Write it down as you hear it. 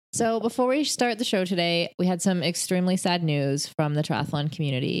So before we start the show today, we had some extremely sad news from the triathlon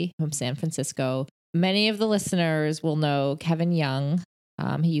community from San Francisco. Many of the listeners will know Kevin Young.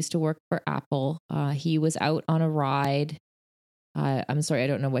 He used to work for Apple. He was out on a ride. I'm sorry, I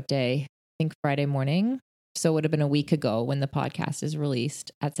don't know what day. I think Friday morning. So it would have been a week ago when the podcast is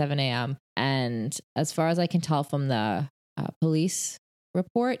released at 7 a.m. And as far as I can tell from the police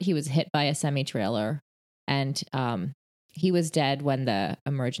report, he was hit by a semi-trailer and he was dead when the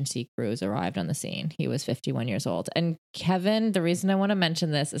emergency crews arrived on the scene. He was 51 years old. And Kevin, the reason I want to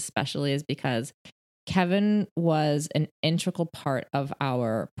mention this especially is because Kevin was an integral part of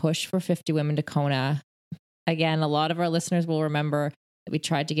our push for 50 Women to Kona. Again, a lot of our listeners will remember that we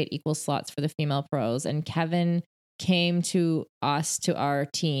tried to get equal slots for the female pros, and Kevin came to us, to our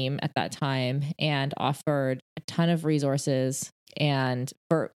team at that time, and offered a ton of resources and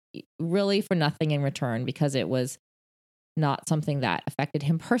for nothing in return, because it was not something that affected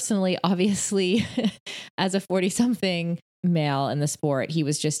him personally. Obviously, as a 40-something male in the sport, he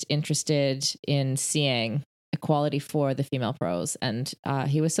was just interested in seeing equality for the female pros. And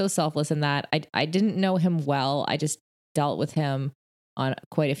he was so selfless in that. I didn't know him well. I just dealt with him on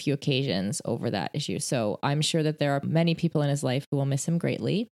quite a few occasions over that issue. So I'm sure that there are many people in his life who will miss him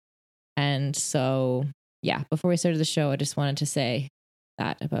greatly. And so, yeah, before we started the show, I just wanted to say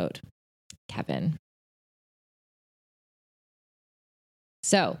that about Kevin.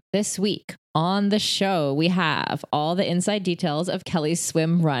 So this week on the show, we have all the inside details of Kelly's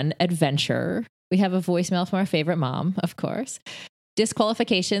swim run adventure. We have a voicemail from our favorite mom, of course.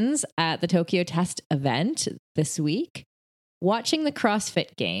 Disqualifications at the Tokyo Test event this week. Watching the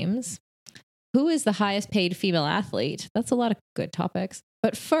CrossFit Games. Who is the highest paid female athlete? That's a lot of good topics.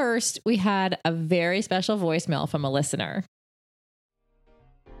 But first, we had a very special voicemail from a listener.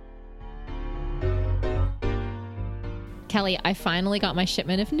 Kelly, I finally got my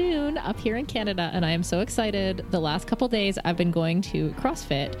shipment of Noon up here in Canada, and I am so excited. The last couple days, I've been going to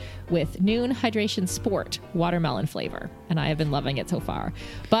CrossFit with Noon Hydration Sport watermelon flavor, and I have been loving it so far.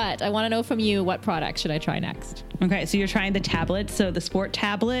 But I want to know from you, what product should I try next? Okay, so you're trying the tablet. So the Sport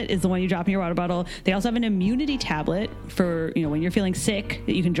tablet is the one you drop in your water bottle. They also have an immunity tablet for, when you're feeling sick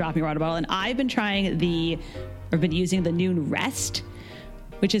that you can drop in your water bottle. And I've been using the Noon Rest,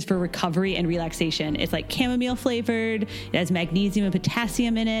 which is for recovery and relaxation. It's like chamomile flavored. It has magnesium and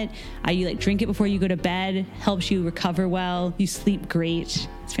potassium in it. You drink it before you go to bed, helps you recover well. You sleep great.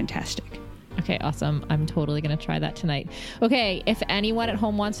 It's fantastic. Okay, awesome. I'm totally going to try that tonight. Okay, if anyone at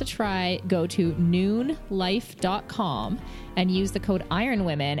home wants to try, go to noonlife.com and use the code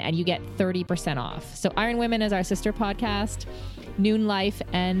IRONWOMEN and you get 30% off. So Iron Women is our sister podcast. Noon Life,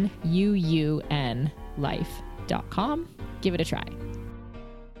 NUUN life.com. Give it a try.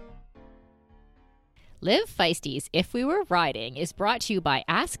 Live Feisties If We Were Riding is brought to you by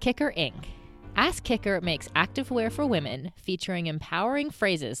Ass Kicker Inc. Ass Kicker makes activewear for women featuring empowering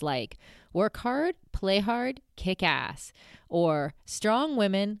phrases like work hard, play hard, kick ass, or strong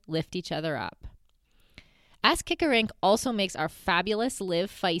women lift each other up. Ass Kicker Inc. also makes our fabulous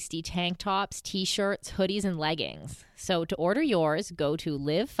Live Feisty tank tops, t-shirts, hoodies, and leggings. So to order yours, go to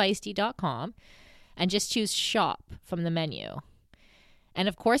livefeisty.com and just choose shop from the menu. And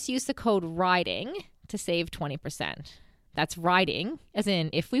of course, use the code RIDING to save 20%. That's riding, as in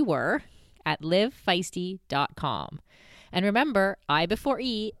if we were, at livefeisty.com. And remember, I before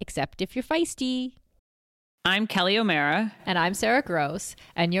E, except if you're feisty. I'm Kelly O'Mara. And I'm Sarah Gross.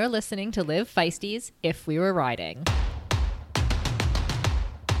 And you're listening to Live Feisties If We Were Riding.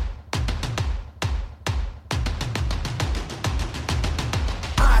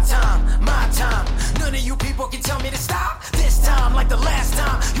 My time. None of you people can tell me to stop. This time, like the last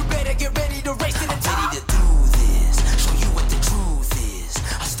time, you better get ready to race to the top. I'm ready to do this, show you what the truth is.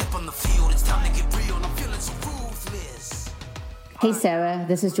 I step on the field, it's time to get real, and I'm feeling so ruthless. Hey Sarah,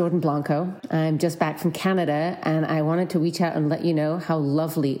 this is Jordan Blanco. I'm just back from Canada, and I wanted to reach out and let you know how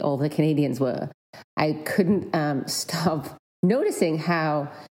lovely all the Canadians were. I couldn't stop noticing how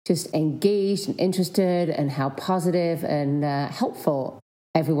just engaged and interested and how positive and helpful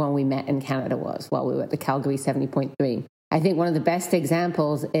everyone we met in Canada was while we were at the Calgary 70.3. I think one of the best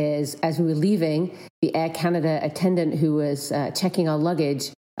examples is as we were leaving, the Air Canada attendant who was checking our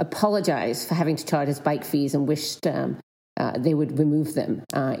luggage apologized for having to charge us bike fees and wished they would remove them,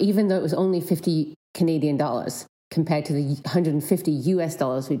 even though it was only 50 Canadian dollars compared to the 150 US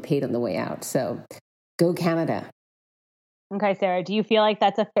dollars we paid on the way out. So go Canada. Okay, Sarah, do you feel like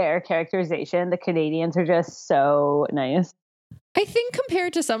that's a fair characterization? The Canadians are just so nice. I think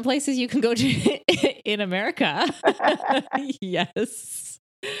compared to some places you can go to in America, yes.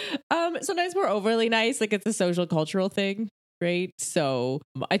 Sometimes we're overly nice, like it's a social cultural thing. right? So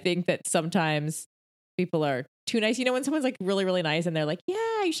I think that sometimes people are too nice. You know, when someone's like really, really nice and they're like,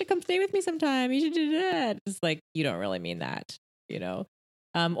 yeah, you should come stay with me sometime. You should do that. It's like, you don't really mean that, you know?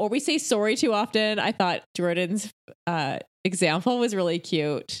 Or we say sorry too often. I thought Jordan's example was really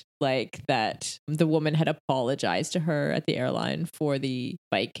cute. Like that the woman had apologized to her at the airline for the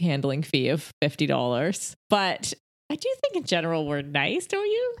bike handling fee of $50. But I do think in general we're nice, don't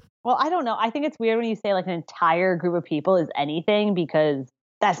you? Well, I don't know. I think it's weird when you say like an entire group of people is anything, because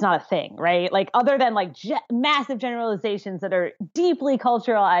that's not a thing, right? Like other than like massive generalizations that are deeply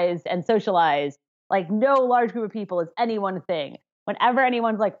culturalized and socialized, like no large group of people is any one thing. Whenever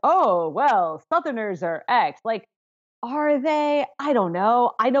anyone's like, oh, well, Southerners are X, like, are they? I don't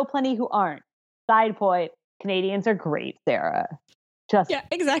know. I know plenty who aren't. Side point, Canadians are great, Sarah. Yeah,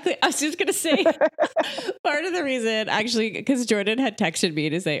 exactly. I was just going to say part of the reason, actually, because Jordan had texted me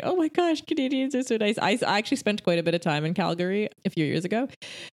to say, oh my gosh, Canadians are so nice. I actually spent quite a bit of time in Calgary a few years ago.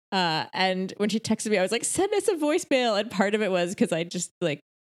 And when she texted me, I was like, send us a voicemail. And part of it was because I just like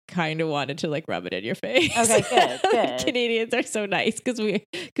kind of wanted to like rub it in your face. Okay, good. Canadians are so nice because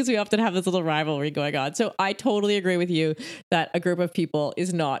we often have this little rivalry going on. So I totally agree with you that a group of people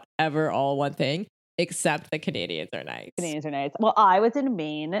is not ever all one thing. Except the Canadians are nice. Canadians are nice. Well, I was in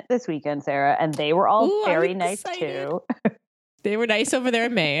Maine this weekend, Sarah, and they were all very nice too. They were nice over there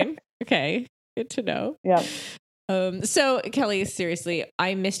in Maine. Okay, good to know. Yeah. So Kelly, seriously,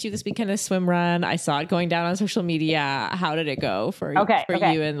 I missed you this weekend at swim run. I saw it going down on social media. How did it go for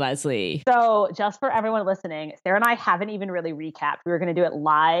you and Leslie? So just for everyone listening, Sarah and I haven't even really recapped. We were going to do it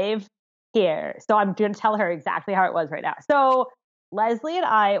live here. So I'm going to tell her exactly how it was right now. So Leslie and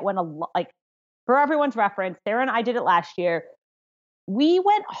I went for everyone's reference, Sarah and I did it last year. We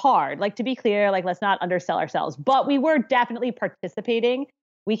went hard, like to be clear, like let's not undersell ourselves, but we were definitely participating.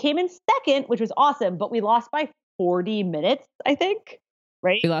 We came in second, which was awesome, but we lost by 40 minutes, I think.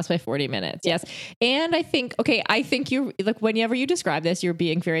 Right? We lost by 40 minutes. Yes. And I think you like whenever you describe this, you're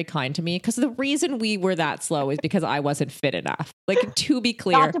being very kind to me because the reason we were that slow is because I wasn't fit enough. Like to be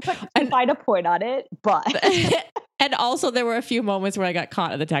clear. Not to find a point on it, but and also there were a few moments where I got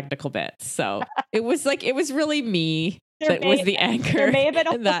caught in the technical bits. So it was really me that was the anchor. There may have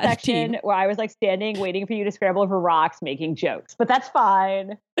been a section where I was like standing, waiting for you to scramble over rocks, making jokes, but that's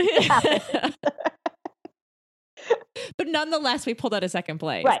fine. But nonetheless, we pulled out a second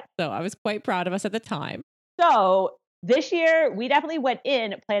place. Right. So I was quite proud of us at the time. So this year, we definitely went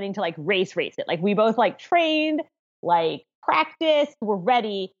in planning to like race it. Like we both like trained, like practiced, we're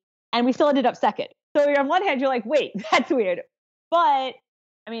ready, and we still ended up second. So on one hand, you're like, wait, that's weird. But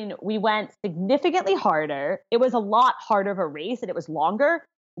I mean, we went significantly harder. It was a lot harder of a race and it was longer.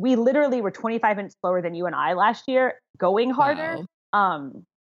 We literally were 25 minutes slower than you and I last year going harder. Wow.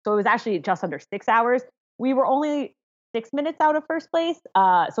 So it was actually just under 6 hours. We were only 6 minutes out of first place.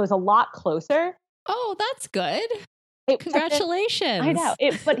 So it was a lot closer. Oh, that's good. Congratulations. I know.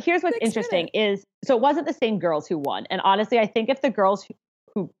 But here's what's interesting is, so it wasn't the same girls who won. And honestly, I think if the girls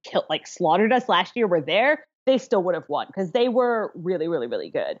who killed, like slaughtered us last year were there, they still would have won because they were really, really, really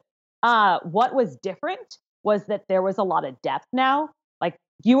good. What was different was that there was a lot of depth now. Like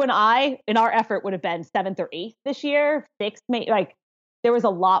you and I, in our effort, would have been 7th or 8th this year. 6th, like there was a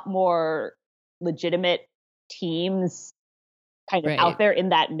lot more legitimate teams kind of out there in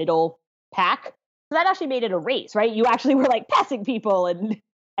that middle pack. So that actually made it a race, right? You actually were like passing people and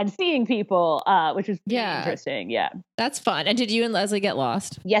seeing people, which was really interesting. Yeah. That's fun. And did you and Leslie get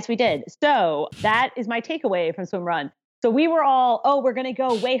lost? Yes, we did. So that is my takeaway from swim run. So we were all, we're going to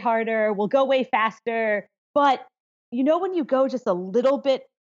go way harder. We'll go way faster. But you know, when you go just a little bit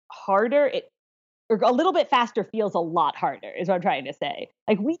harder, or a little bit faster feels a lot harder is what I'm trying to say.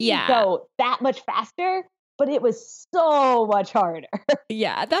 Like we can go that much faster, but it was so much harder.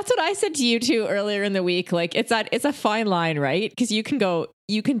 Yeah, that's what I said to you too earlier in the week. Like it's a fine line, right? Because you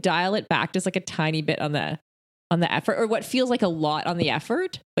can dial it back just like a tiny bit on the effort, or what feels like a lot on the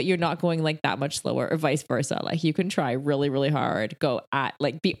effort, but you're not going like that much slower, or vice versa. Like you can try really, really hard, go at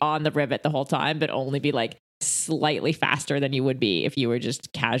like be on the rivet the whole time, but only be like slightly faster than you would be if you were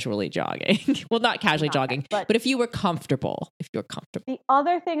just casually jogging. Well, not casually jogging, but if you were comfortable. The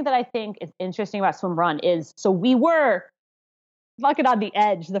other thing that I think is interesting about swim run is, so we were fucking on the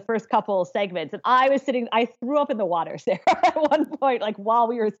edge the first couple segments, and I threw up in the water, Sarah, at one point, like while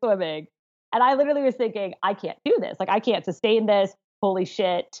we were swimming. And I literally was thinking, I can't do this. Like I can't sustain this. Holy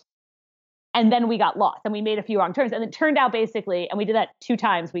shit. And then we got lost and we made a few wrong turns. And it turned out basically, and we did that 2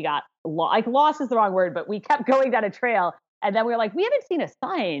 times, we got lost. Like lost is the wrong word, but we kept going down a trail. And then we were like, we haven't seen a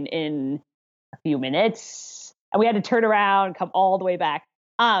sign in a few minutes. And we had to turn around, come all the way back.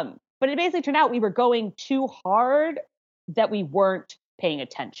 But it basically turned out we were going too hard that we weren't paying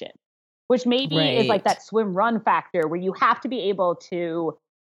attention, which maybe is like that swim run factor where you have to be able to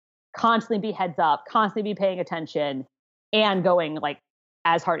constantly be heads up, constantly be paying attention and going like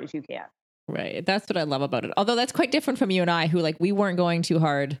as hard as you can. Right. That's what I love about it. Although that's quite different from you and I, who like, we weren't going too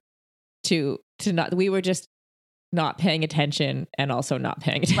hard to not, we were just not paying attention and also not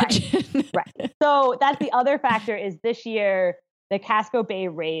paying attention. Right. So that's the other factor is this year, the Casco Bay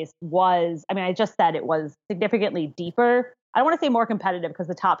race was, I mean, I just said it was significantly deeper. I don't want to say more competitive because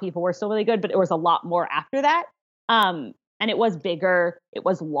the top people were still really good, but it was a lot more after that. And it was bigger, it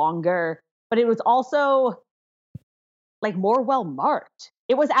was longer, but it was also like more well marked.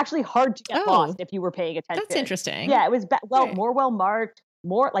 It was actually hard to get lost if you were paying attention. That's interesting. Yeah, it was more well marked.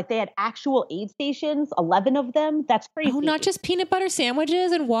 More like they had actual aid stations, 11 of them. That's crazy. Oh, not just peanut butter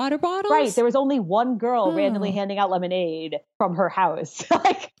sandwiches and water bottles? Right. There was only one girl randomly handing out lemonade from her house.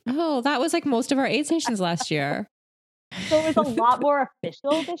 Like, oh, that was like most of our aid stations last year. So it was a lot more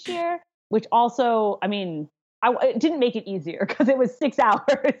official this year, which also, I mean, it didn't make it easier because it was 6 hours,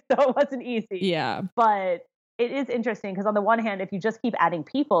 so it wasn't easy. Yeah. But it is interesting because on the one hand, if you just keep adding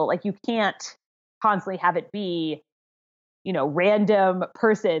people, like you can't constantly have it be, you know, random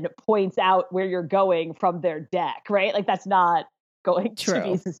person points out where you're going from their deck, right? Like that's not going to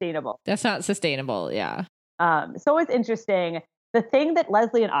be sustainable. That's not sustainable. Yeah. So it's interesting. The thing that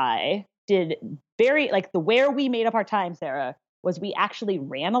Leslie and I did like the where we made up our time, Sarah, was we actually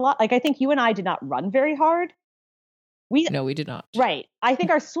ran a lot. Like I think you and I did not run very hard. No, we did not. Right. I think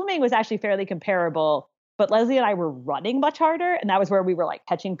our swimming was actually fairly comparable, but Leslie and I were running much harder. And that was where we were like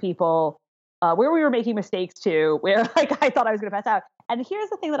catching people, where we were making mistakes too, where like I thought I was going to pass out. And here's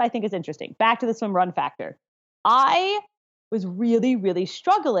the thing that I think is interesting. Back to the swim run factor. I was really, really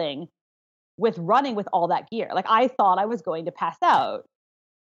struggling with running with all that gear. Like I thought I was going to pass out.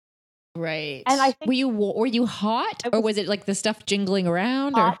 Right. And I think were you hot or was it like the stuff jingling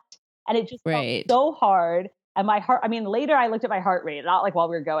around? Hot, and it just felt so hard. And my heart, I mean, later I looked at my heart rate, not like while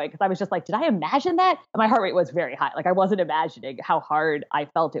we were going, because I was just like, did I imagine that? And my heart rate was very high. Like I wasn't imagining how hard I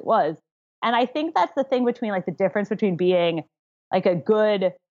felt it was. And I think that's the thing between like the difference between being like a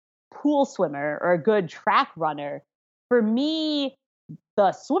good pool swimmer or a good track runner. For me,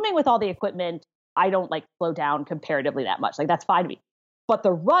 the swimming with all the equipment, I don't like slow down comparatively that much. Like that's fine to me. But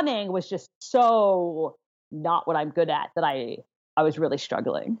the running was just so not what I'm good at that I was really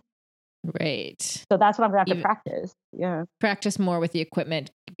struggling. Right. So that's what I'm going to have to practice. Yeah. Practice more with the equipment.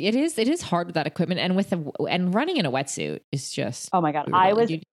 It is hard with that equipment and running in a wetsuit is just. Oh my God.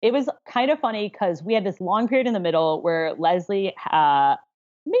 It was kind of funny because we had this long period in the middle where Leslie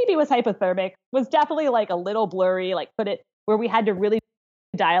maybe was hypothermic, was definitely like a little blurry, like where we had to really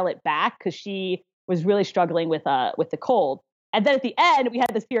dial it back because she was really struggling with the cold. And then at the end, we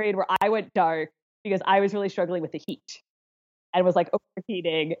had this period where I went dark because I was really struggling with the heat and was like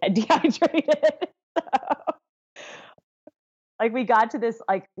overheating and dehydrated. So, like we got to this,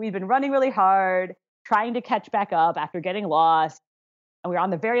 like we've been running really hard, trying to catch back up after getting lost. And we were on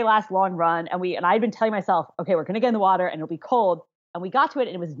the very last long run. And I'd been telling myself, okay, we're going to get in the water and it'll be cold. And we got to it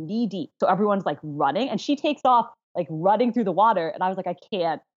and it was knee deep. So everyone's like running and she takes off like running through the water. And I was like, I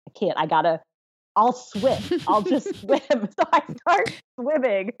can't, I'll swim. I'll just swim. So I start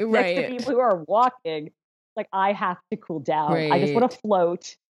swimming next to people who are walking. Like I have to cool down. I just want to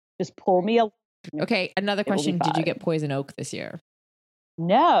float. Just pull me along. Okay. Another question. Did you get poison oak this year?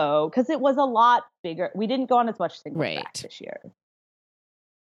 No, because it was a lot bigger. We didn't go on as much single track this year.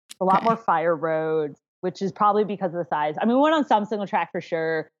 A lot more fire roads, which is probably because of the size. I mean, we went on some single track for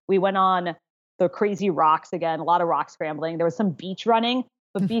sure. We went on the crazy rocks again, a lot of rock scrambling. There was some beach running,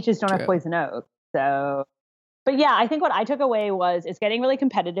 but beaches don't have poison oak. So, but yeah, I think what I took away was it's getting really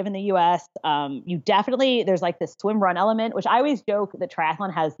competitive in the US. There's like this swim run element, which I always joke that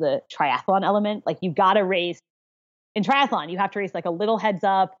triathlon has the triathlon element. Like you got to race in triathlon, you have to race like a little heads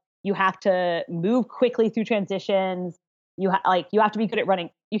up. You have to move quickly through transitions. You have to be good at running.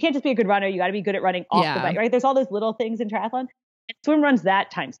 You can't just be a good runner. You got to be good at running off the bike, right? There's all those little things in triathlon. And swim run's that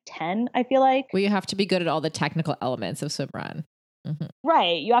times 10, I feel like. Well, you have to be good at all the technical elements of swim run. Mm-hmm.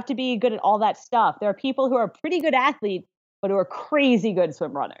 Right. You have to be good at all that stuff. There are people who are pretty good athletes, but who are crazy good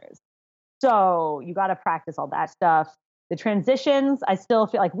swim runners. So you got to practice all that stuff. The transitions, I still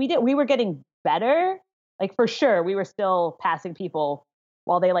feel like we were getting better. Like for sure, we were still passing people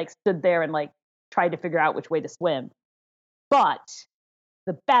while they like stood there and like tried to figure out which way to swim. But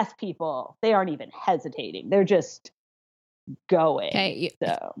the best people, they aren't even hesitating. They're just going. Okay.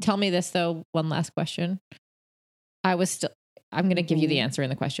 So. Tell me this though. One last question. I'm going to give you the answer in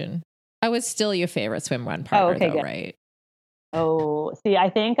the question. I was still your favorite swim run partner, right? Oh, see, I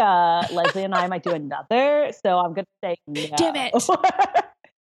think Leslie and I might do another. So I'm going to say no. Damn it.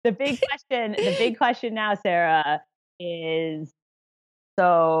 The big question now, Sarah, is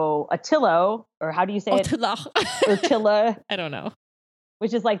so Attila, or how do you say it? Attila. I don't know.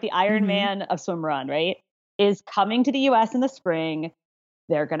 Which is like the Iron Man of swim run, right? Is coming to the US in the spring.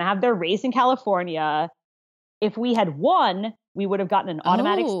 They're going to have their race in California. If we had won, we would have gotten an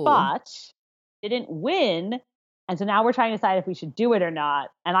automatic spot. Didn't win. And so now we're trying to decide if we should do it or not.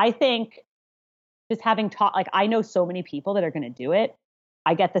 And I think just having taught, like, I know so many people that are going to do it.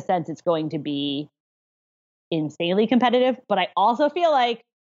 I get the sense it's going to be insanely competitive, but I also feel like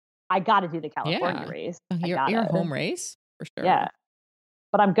I got to do the California race. Your home race for sure. Yeah.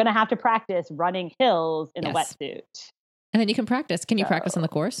 But I'm going to have to practice running hills in a wetsuit. And then you can practice. Can you practice on the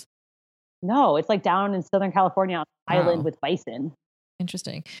course? No, it's like down in Southern California on an island with bison.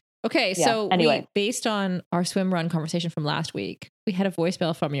 Interesting. Okay, Yeah, so anyway. based on our swim run conversation from last week, we had a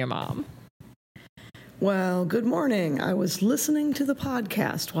voicemail from your mom. Well, good morning. I was listening to the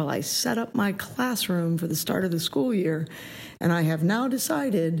podcast while I set up my classroom for the start of the school year, and I have now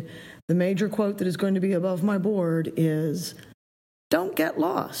decided the major quote that is going to be above my board is, "Don't get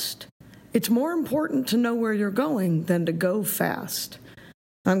lost. It's more important to know where you're going than to go fast."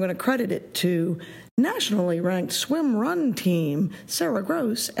 I'm going to credit it to nationally ranked swim run team Sarah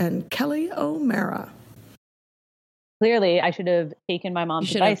Gross and Kelly O'Mara. Clearly, I should have taken my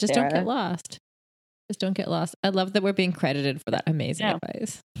mom's advice. Just don't get lost. Just don't get lost. I love that we're being credited for that amazing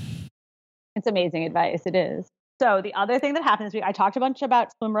advice. It's amazing advice. It is. So the other thing that happened this week, I talked a bunch about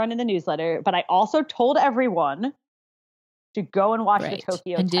swim run in the newsletter, but I also told everyone to go and watch the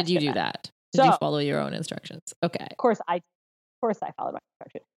Tokyo. And did you do that? Did you follow your own instructions? Okay. Of course I followed my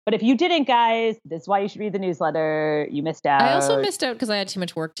instructions. But if you didn't, guys, this is why you should read the newsletter. You missed out. I also missed out because I had too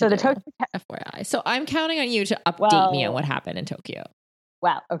much work to do. FYI. So I'm counting on you to update me on what happened in Tokyo.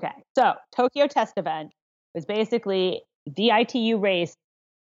 Well, okay. So Tokyo Test Event was basically the ITU race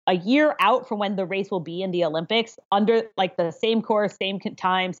a year out from when the race will be in the Olympics under like the same course, same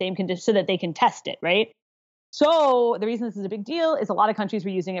time, same conditions, so that they can test it, right? So the reason this is a big deal is a lot of countries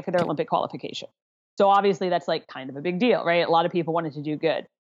were using it for their Olympic qualification. So obviously that's like kind of a big deal, right? A lot of people wanted to do good.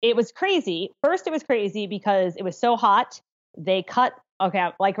 It was crazy. First, it was crazy because it was so hot. They cut,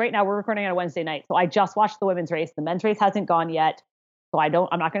 like right now we're recording on a Wednesday night. So I just watched the women's race. The men's race hasn't gone yet. So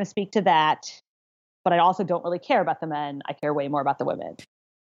I'm not going to speak to that, but I also don't really care about the men. I care way more about the women.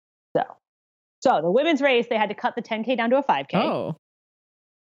 So the women's race, they had to cut the 10K down to a 5K. Oh,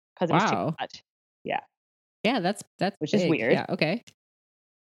 because it was too hot. Yeah. Yeah. That's which big. is weird. Yeah. Okay.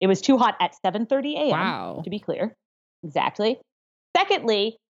 It was too hot at 7:30 a.m. Wow. To be clear. Exactly.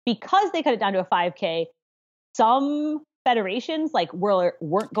 Secondly, because they cut it down to a 5K, some federations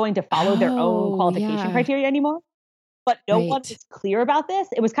weren't going to follow their own qualification criteria anymore. But no one was clear about this.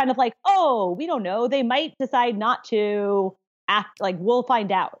 It was kind of like, oh, we don't know. They might decide not to act, like we'll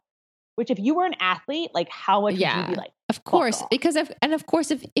find out. Which if you were an athlete, like how much would you be like? Of course, because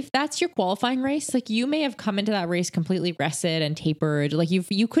if that's your qualifying race, like you may have come into that race completely rested and tapered. Like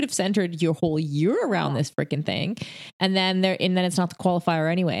you could have centered your whole year around this freaking thing. And then it's not the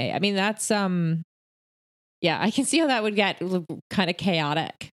qualifier anyway. I mean, that's I can see how that would get kind of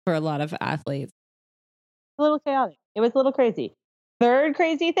chaotic for a lot of athletes. A little chaotic. It was a little crazy. Third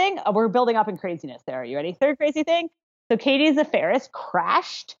crazy thing, we're building up in craziness there. Are you ready? Third crazy thing. So Katie Zaferis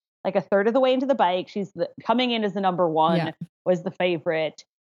crashed like a third of the way into the bike. She's coming in as the number one, was the favorite.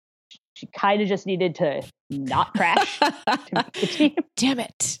 She kind of just needed to not crash to make the team. Damn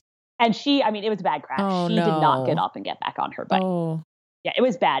it. And it was a bad crash. Oh, she did not get up and get back on her bike. Oh. Yeah, it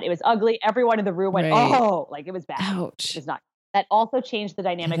was bad. It was ugly. Everyone in the room went, it was bad. Ouch. It was not. That also changed the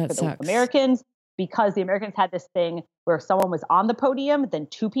dynamic for the sucks. Americans, because the Americans had this thing where if someone was on the podium, then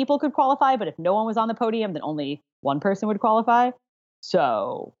two people could qualify. But if no one was on the podium, then only one person would qualify.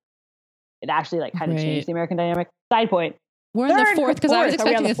 So it actually kind of changed the American dynamic. Side point. We're in the fourth, because I was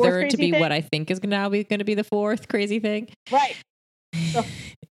expecting the third to be thing? what I think is now going to be the fourth crazy thing. Right. The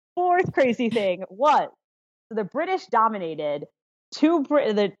fourth crazy thing was the British dominated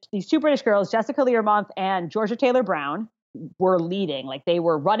these two British girls, Jessica Learmonth and Georgia Taylor Brown, were leading. Like they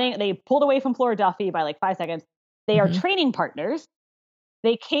were running. They pulled away from Flora Duffy by 5 seconds. They are training partners.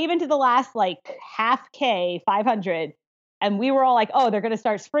 They came into the last half K 500, and we were all like, oh, they're going to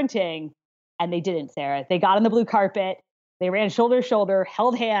start sprinting. And they didn't, Sarah. They got on the blue carpet. They ran shoulder to shoulder,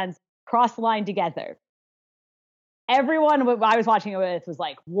 held hands, crossed the line together. Everyone I was watching it with was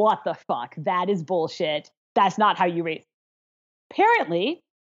like, what the fuck? That is bullshit. That's not how you race. Apparently,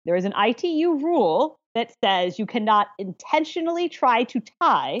 there is an ITU rule that says you cannot intentionally try to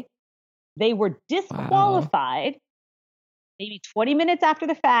tie. They were disqualified maybe 20 minutes after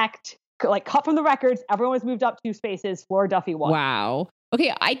the fact, like cut from the records, everyone was moved up 2 spaces. Flora Duffy won. Wow.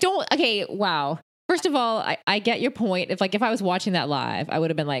 Okay, wow. First of all, I get your point. If I was watching that live, I would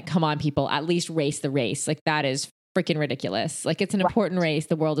have been like, come on, people, at least race the race. Like, that is freaking ridiculous. Like, it's an important race.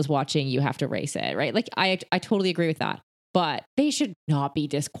 The world is watching. You have to race it, right? Like, I totally agree with that. But they should not be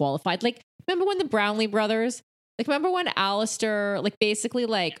disqualified. Like, remember when the Brownlee brothers, like, remember when Alistair, like, basically,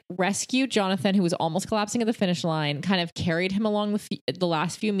 like, rescued Jonathan, who was almost collapsing at the finish line, kind of carried him along the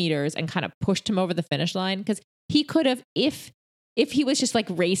last few meters and kind of pushed him over the finish line? Because he could have, if he was just like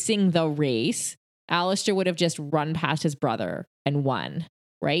racing the race, Alistair would have just run past his brother and won,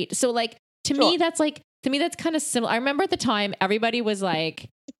 right? So, like, to me, that's kind of similar. I remember at the time, everybody was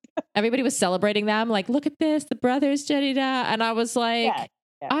celebrating them, like, look at this, the brothers, da-da-da. And I was like,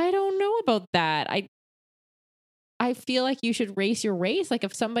 I don't know about that. I feel like you should race your race. Like,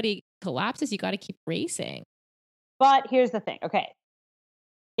 if somebody collapses, you got to keep racing. But here's the thing. Okay.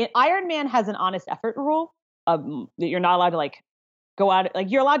 Ironman has an honest effort rule that you're not allowed to, like, go out. Like,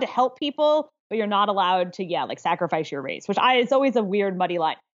 you're allowed to help people, but you're not allowed to, like, sacrifice your race, it's always a weird, muddy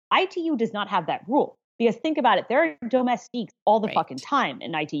line. ITU does not have that rule, because think about it. There are domestiques all the fucking time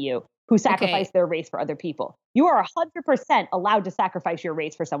in ITU who sacrifice their race for other people. You are 100% allowed to sacrifice your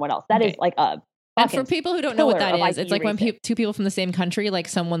race for someone else. That is like a... And for people who don't know what that is, it's like when two people from the same country, like,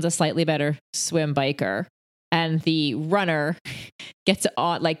 someone's a slightly better swim biker and the runner gets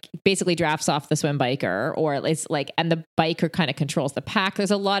on, like, basically drafts off the swim biker, or it's like, and the biker kind of controls the pack.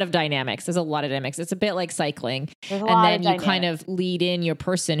 There's a lot of dynamics. It's a bit like cycling. And then you kind of lead in your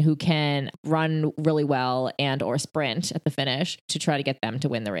person who can run really well and or sprint at the finish to try to get them to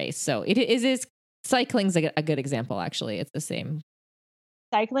win the race. So it is cycling's a good example, actually. It's the same.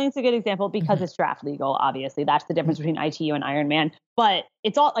 Cycling's a good example because it's draft legal, obviously. That's the difference between ITU and Ironman. But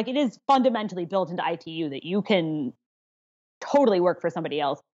it's all, like, it is fundamentally built into ITU that you can totally work for somebody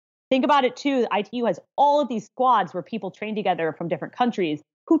else. Think about it, too. ITU has all of these squads where people train together from different countries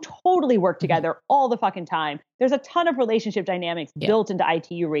who totally work together all the fucking time. There's a ton of relationship dynamics built into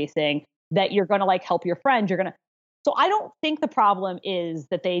ITU racing that you're going to, like, help your friend. So I don't think the problem is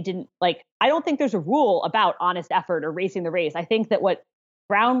that they didn't, like, I don't think there's a rule about honest effort or racing the race. I think that what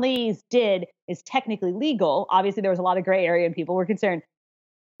Brownlee's did is technically legal. Obviously, there was a lot of gray area and people were concerned.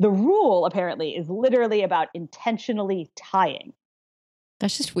 The rule, apparently, is literally about intentionally tying.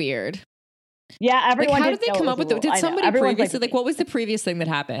 That's just weird. Yeah, everyone. Like, how did they come up with it? Did somebody previously, like, what was the previous thing that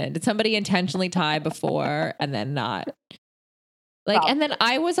happened? Did somebody intentionally tie before and then not? Like, and then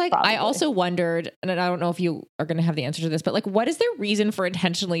I was like, I also wondered, and I don't know if you are going to have the answer to this, but, like, what is their reason for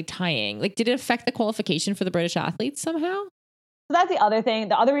intentionally tying? Like, did it affect the qualification for the British athletes somehow? So that's the other thing.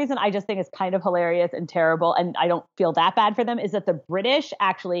 The other reason I just think is kind of hilarious and terrible, and I don't feel that bad for them, is that the British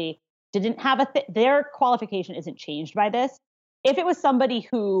actually didn't have their qualification isn't changed by this. If it was somebody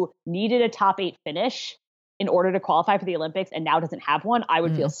who needed a top 8 finish in order to qualify for the Olympics and now doesn't have one, I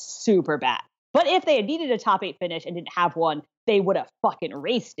would feel super bad. But if they had needed a top 8 finish and didn't have one, they would have fucking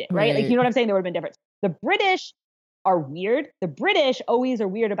raced it, right? Like, you know what I'm saying? There would have been difference. The British are weird. The British always are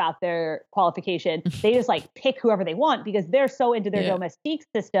weird about their qualification. They just, like, pick whoever they want because they're so into their domestique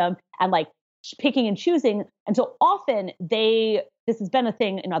system and, like, picking and choosing. And so often this has been a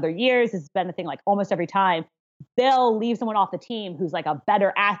thing in other years. This has been a thing, like, almost every time. They'll leave someone off the team who's, like, a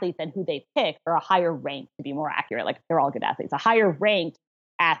better athlete than who they pick, or a higher ranked, to be more accurate. Like, they're all good athletes, a higher ranked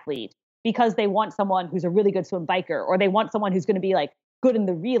athlete, because they want someone who's a really good swim biker, or they want someone who's going to be, like, good in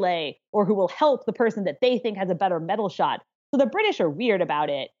the relay, or who will help the person that they think has a better medal shot. So the British are weird about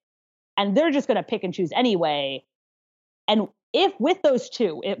it, and they're just going to pick and choose anyway. And if with those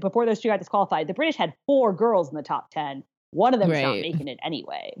two, before those two got disqualified, the British had 4 girls in the top 10. One of them is not making it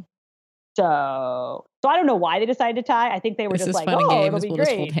anyway. So I don't know why they decided to tie. I think they were just like, oh, it'll be great. We'll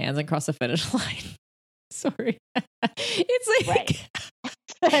just hold hands and cross the finish line. Sorry. It's like...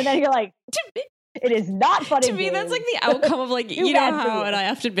 And then you're like... It is not fun. To me, that's like the outcome of, like, you know how, and I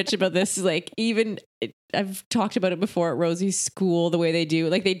have to bitch about this, like, I've talked about it before at Rosie's school, the way they do,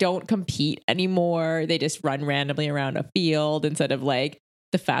 like, they don't compete anymore. They just run randomly around a field instead of, like,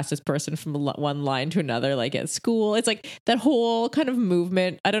 the fastest person from one line to another, like at school. It's like that whole kind of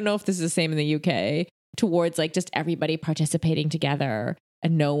movement. I don't know if this is the same in the UK, towards, like, just everybody participating together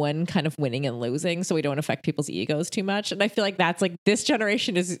and no one kind of winning and losing, so we don't affect people's egos too much. And I feel like that's, like, this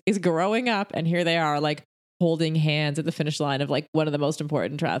generation is growing up, and here they are, like, holding hands at the finish line of, like, one of the most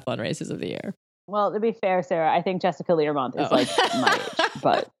important triathlon races of the year. Well, to be fair, Sarah, I think Jessica Learmonth is like my age,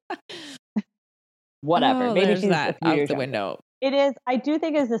 but whatever. Oh, maybe she's that out the window. It is. I do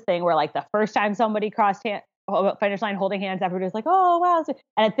think it's this thing where, like, the first time somebody crossed finish line holding hands, everybody's like, oh wow.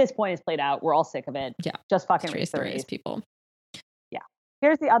 And at this point, it's played out. We're all sick of it. Yeah, just fucking race the race, people.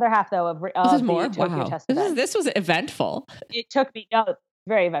 Here's the other half, though, of This is more? the Tokyo Wow. Test event. This was eventful. It took me, no,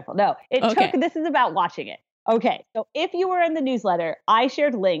 very eventful. No, this is about watching it. Okay, so if you were in the newsletter, I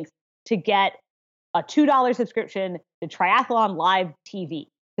shared links to get a $2 subscription to Triathlon Live TV.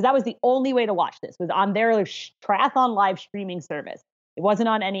 Because that was the only way to watch this, was on their Triathlon Live streaming service. It wasn't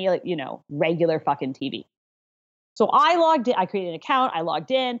on any, regular fucking TV. So I logged in, I created an account, I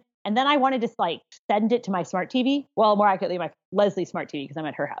logged in, and then I wanted to send it to my smart TV. Well, more accurately, my Leslie smart TV, because I'm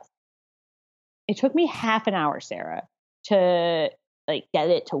at her house. It took me half an hour, Sarah, to get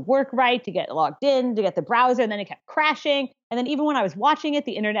it to work right, to get logged in, to get the browser, and then it kept crashing. And then even when I was watching it,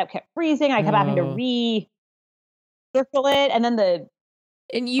 the internet kept freezing. I kept having to re-circle it, and then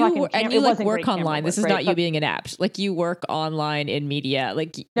you work online. This is not you being inept. Like, you work online in media.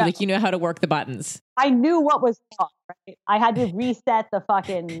 Like you know how to work the buttons. I knew what was wrong, right? I had to reset the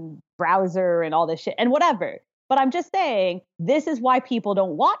fucking browser and all this shit and whatever. But I'm just saying, this is why people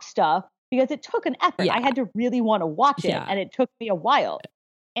don't watch stuff, because it took an effort. Yeah. I had to really want to watch it, and it took me a while.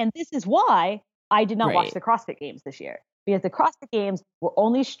 And this is why I did not watch the CrossFit Games this year, because the CrossFit Games were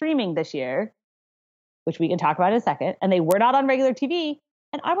only streaming this year, which we can talk about in a second, and they were not on regular TV.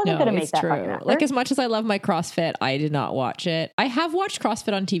 And I wasn't going to make that fucking effort. Like, as much as I love my CrossFit, I did not watch it. I have watched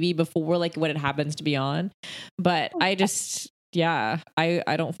CrossFit on TV before, like when it happens to be on, but I just, I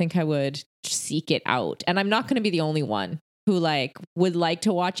don't think I would seek it out. And I'm not going to be the only one who would like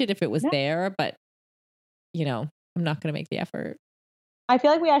to watch it if it was there, but I'm not going to make the effort. I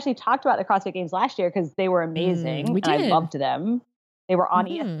feel like we actually talked about the CrossFit Games last year because they were amazing. We did. I loved them. They were on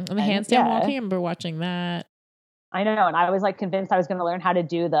ESPN. And the handstand walking, I remember watching that. I know. And I was convinced I was going to learn how to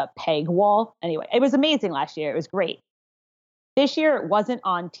do the peg wall. Anyway, it was amazing last year. It was great. This year it wasn't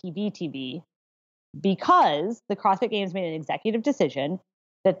on TV because the CrossFit Games made an executive decision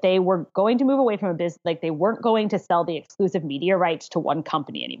that they were going to move away from a business. They weren't going to sell the exclusive media rights to one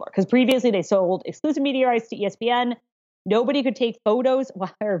company anymore. Because previously they sold exclusive media rights to ESPN. Nobody could take photos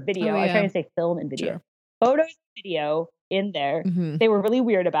or video. I was trying to say film and video. Sure. Photos and video in there. Mm-hmm. They were really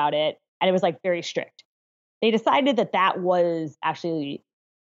weird about it. And it was very strict. They decided that was actually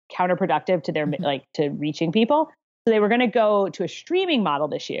counterproductive to their to reaching people. So they were going to go to a streaming model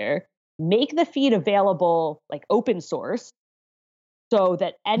this year, make the feed available open source so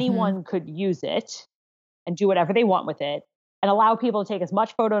that anyone could use it and do whatever they want with it, and allow people to take as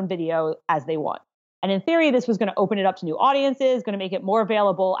much photo and video as they want. And in theory, this was going to open it up to new audiences, going to make it more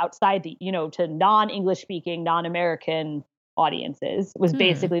available outside the, to non-English speaking, non-American audiences, was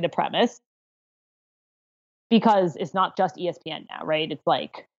basically the premise. Because it's not just ESPN now, right? It's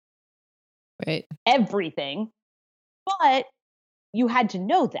everything. But you had to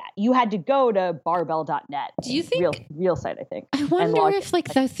know that. You had to go to barbell.net. Do you think real site, I think. I wonder if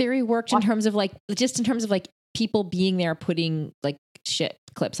the theory worked in terms of people being there putting shit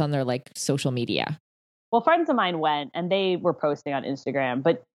clips on their social media. Well, friends of mine went and they were posting on Instagram.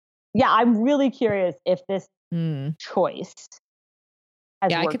 But yeah, I'm really curious if this choice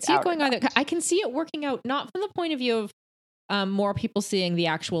I could see it going on. I can see it working out, not from the point of view of more people seeing the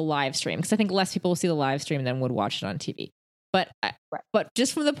actual live stream, because I think less people will see the live stream than would watch it on TV. But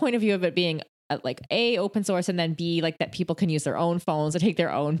just from the point of view of it being A, open source, and then B, that people can use their own phones and take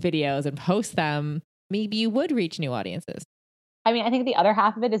their own videos and post them, maybe you would reach new audiences. I mean, I think the other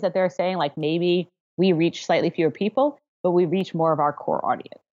half of it is that they're saying maybe we reach slightly fewer people, but we reach more of our core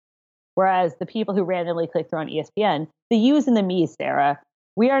audience. Whereas the people who randomly click through on ESPN, the yous and the me's, Sarah,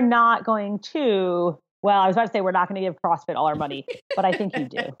 we are not going to, I was about to say we're not going to give CrossFit all our money, but I think you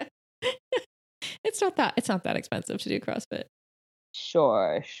do. It's not that expensive to do CrossFit.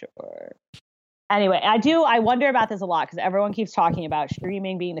 Sure. Anyway, I wonder about this a lot because everyone keeps talking about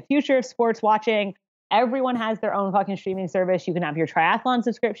streaming being the future of sports watching. Everyone has their own fucking streaming service. You can have your triathlon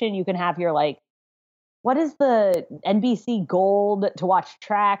subscription. You can have your what is the NBC Gold to watch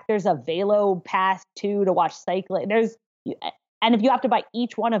track? There's a Velo Pass 2 to watch cycling. And if you have to buy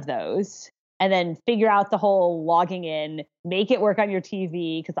each one of those and then figure out the whole logging in, make it work on your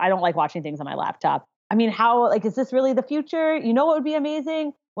TV, because I don't like watching things on my laptop. I mean, how, is this really the future? You know what would be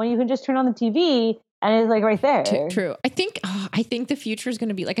amazing? When you can just turn on the TV and it's right there. True. I think the future is going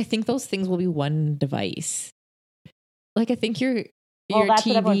to be I think those things will be one device. I think your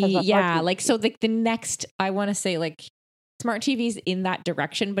TV, so the next, I want to say smart TV's in that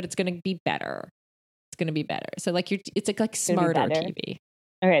direction, but it's going to be better. It's going to be better. So it's smarter TV.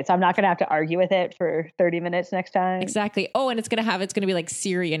 Okay, so I'm not going to have to argue with it for 30 minutes next time. Exactly. Oh, and it's going to be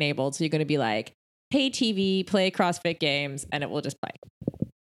Siri enabled. So you're going to be hey TV, play CrossFit Games, and it will just play.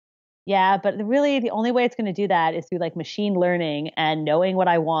 Yeah, but really the only way it's going to do that is through machine learning and knowing what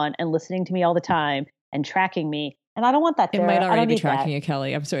I want and listening to me all the time and tracking me. And I don't want that. It Sarah. might I already don't be need tracking that. you,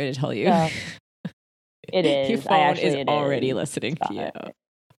 Kelly. I'm sorry to tell you. It is. Your phone is it already listening to you.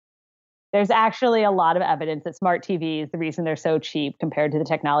 There's actually a lot of evidence that smart TVs, the reason they're so cheap compared to the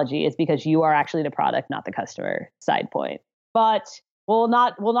technology is because you are actually the product, not the customer. Side point. But we'll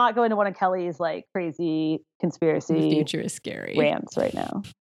not go into one of Kelly's like crazy conspiracy The future is scary. rants right now.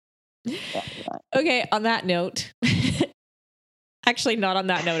 Okay, on that note, actually not on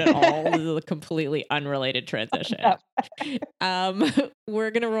that note at all. This is a completely unrelated transition.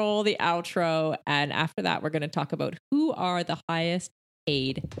 We're going to roll the outro. And after that, we're going to talk about who are the highest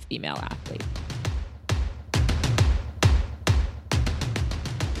paid female athletes.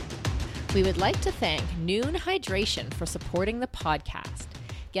 We would like to thank Noon Hydration for supporting the podcast.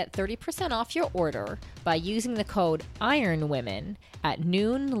 Get 30% off your order by using the code IRONWOMEN at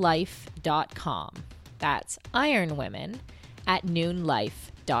noonlife.com. That's IRONWOMEN at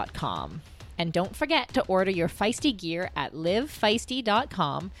noonlife.com. And don't forget to order your feisty gear at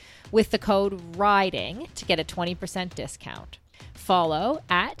livefeisty.com with the code RIDING to get a 20% discount. Follow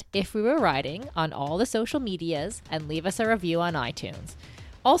at If We Were Riding on all the social medias and leave us a review on iTunes.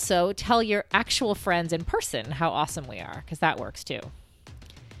 Also, tell your actual friends in person how awesome we are, because that works too.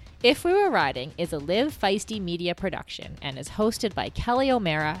 If We Were Riding is a Live Feisty media production and is hosted by Kelly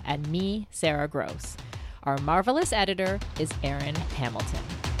O'Mara and me, Sarah Gross. Our marvelous editor is Aaron Hamilton.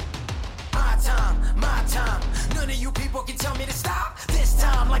 My time. None of you people can tell me to stop. This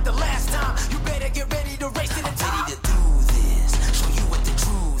time, like the last time, you better get ready to race to the top. Ready to do this, show you what the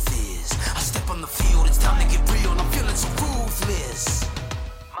truth is. I step on the field, it's time to get real. I'm feeling so ruthless.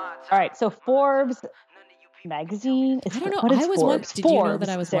 All right, so Forbes magazine. I don't know. What is I was Forbes? once. Did you know that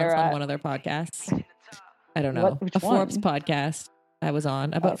I was Sarah? once on one of their podcasts? I don't know. Which a one? Forbes podcast I was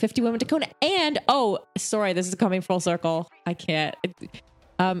on about 50 women to Kona. And sorry, this is coming full circle. I can't.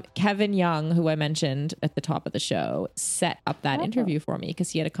 Kevin Young, who I mentioned at the top of the show, set up that interview for me because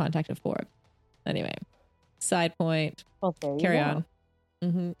he had a contact at Forbes. Anyway, side point. Well, there you Carry go. on.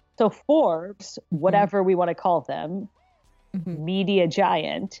 Mm-hmm. So Forbes, whatever we want to call them, media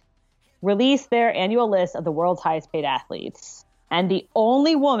giant, released their annual list of the world's highest paid athletes. And the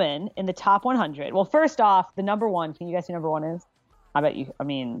only woman in the top 100. Well, first off, the number one. Can you guess who number one is? I bet you. I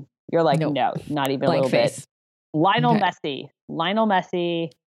mean, you're like, Nope. no, not even Blank a little face. bit. Lionel Okay. Messi,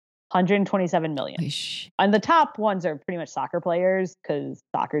 127 million. And the top ones are pretty much soccer players because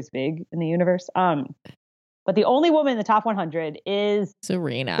soccer's big in the universe. But the only woman in the top 100 is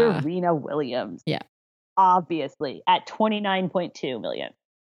Serena Williams. Yeah. Obviously, at 29.2 million.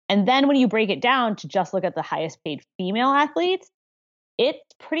 And then when you break it down to just look at the highest paid female athletes, it's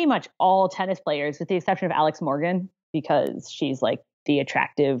pretty much all tennis players with the exception of Alex Morgan because she's like the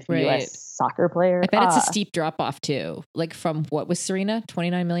attractive US soccer player. I bet it's a steep drop off too. Like from what was Serena?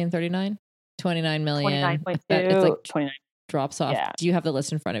 29 million, 39? 29 million. 29.2. It's like 29. drops off. Yeah. Do you have the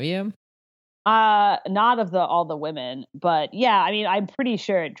list in front of you? Not of all the women, but yeah, I mean, I'm pretty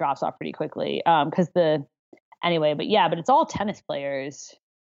sure it drops off pretty quickly. But it's all tennis players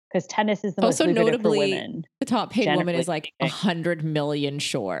because tennis is the most lucrative notably, for women. The top paid woman is like speaking. 100 million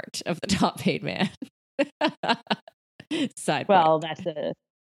short of the top paid man. Side Well,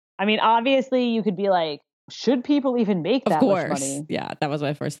 point. obviously you could be like, should people even make that much money? Yeah, that was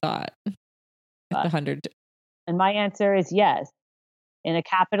my first thought. The 100. And my answer is yes. In a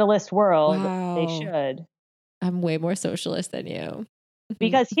capitalist world, Wow. they should. I'm way more socialist than you.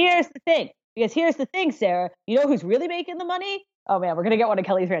 Because here's the thing, Sarah. You know who's really making the money? Oh man, we're going to get one of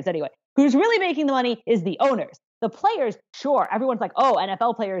Kelly's rants anyway. Who's really making the money is the owners. The players, sure, everyone's like, oh,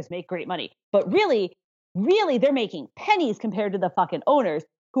 NFL players make great money. But really, they're making pennies compared to the fucking owners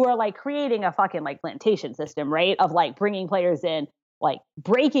who are like creating a fucking like plantation system, right? Of like bringing players in, like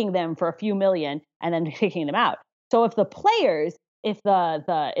breaking them for a few million and then kicking them out. So if the players, if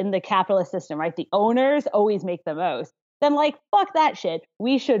the in the capitalist system, right, the owners always make the most, then like, fuck that shit.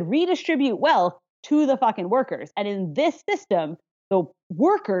 We should redistribute wealth to the fucking workers. And in this system, the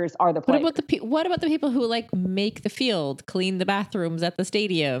workers are the players. What about the people who like make the field, clean the bathrooms at the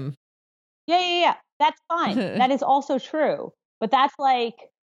stadium? Yeah. That's fine. That is also true. But that's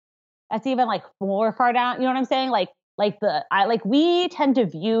even like more far down. You know what I'm saying? We tend to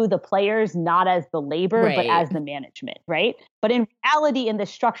view the players not as the labor, but as the management, right? But in reality, in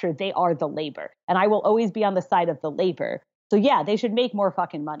this structure, they are the labor. And I will always be on the side of the labor. So yeah, they should make more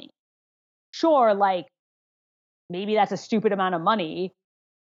fucking money. Sure, like maybe that's a stupid amount of money.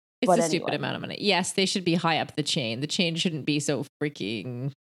 It's a stupid amount of money. Yes, they should be high up the chain. The chain shouldn't be so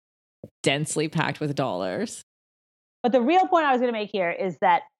freaking densely packed with dollars. But the real point I was going to make here is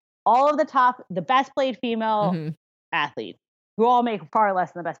that all of the best played female athletes, who all make far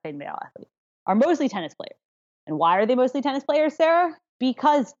less than the best paid male athletes, are mostly tennis players. And why are they mostly tennis players, Sarah?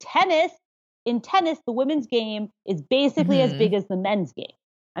 Because in tennis, the women's game is basically as big as the men's game.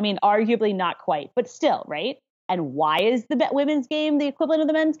 I mean, arguably not quite, but still, right? And why is the women's game the equivalent of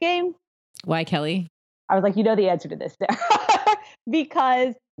the men's game? Why, Kelly? I was like, you know the answer to this, Sarah.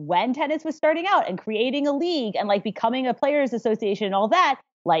 Because when tennis was starting out and creating a league and like becoming a players association and all that,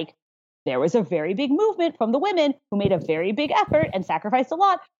 like there was a very big movement from the women who made a very big effort and sacrificed a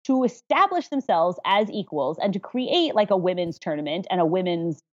lot to establish themselves as equals and to create like a women's tournament and a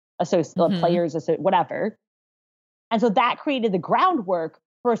women's players, whatever. And so that created the groundwork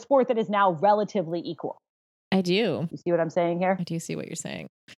for a sport that is now relatively equal. I do. You see what I'm saying here? I do see what you're saying.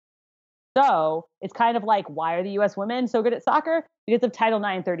 So it's kind of like, why are the U.S. women so good at soccer? Because of Title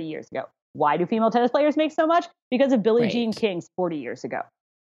IX 30 years ago. Why do female tennis players make so much? Because of Billie Jean King 40 years ago.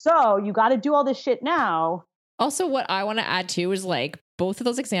 So you got to do all this shit now. Also, what I want to add too is like both of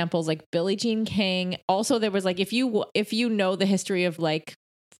those examples, like Billie Jean King. Also, there was like, if you know the history of like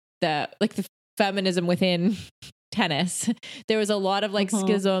the feminism within tennis, there was a lot of like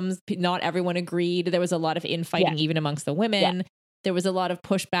schisms. Not everyone agreed. There was a lot of infighting even amongst the women. Yeah. There was a lot of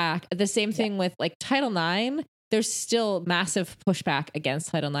pushback. The same thing with like Title IX. There's still massive pushback against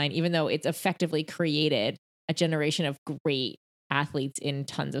Title IX, even though it's effectively created a generation of great athletes in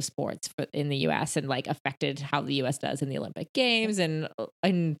tons of sports in the US and like affected how the US does in the Olympic Games and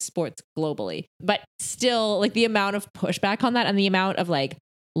in sports globally. But still, like the amount of pushback on that and the amount of like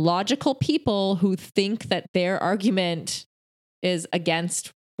logical people who think that their argument is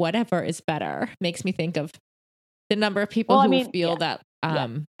against whatever is better makes me think of the number of people who feel that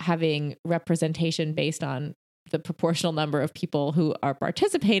having representation based on the proportional number of people who are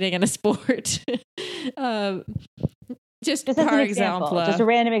participating in a sport. Just for example, just a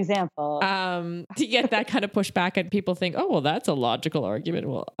random example. To get that kind of pushback and people think, oh, well, that's a logical argument.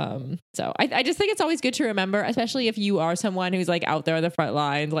 Well, so I just think it's always good to remember, especially if you are someone who's like out there on the front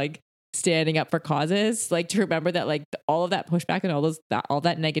lines, like standing up for causes, like to remember that like all of that pushback and all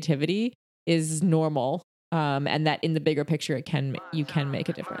that negativity is normal. And that in the bigger picture, you can make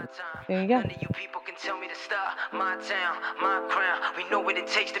a difference. There you go. None of you people can tell me to stop. My town, my crown. We know what it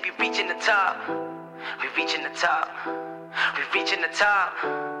takes to be reaching the top. We reaching the top. We reaching the top.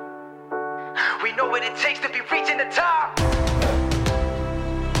 We know what it takes to be reaching the top.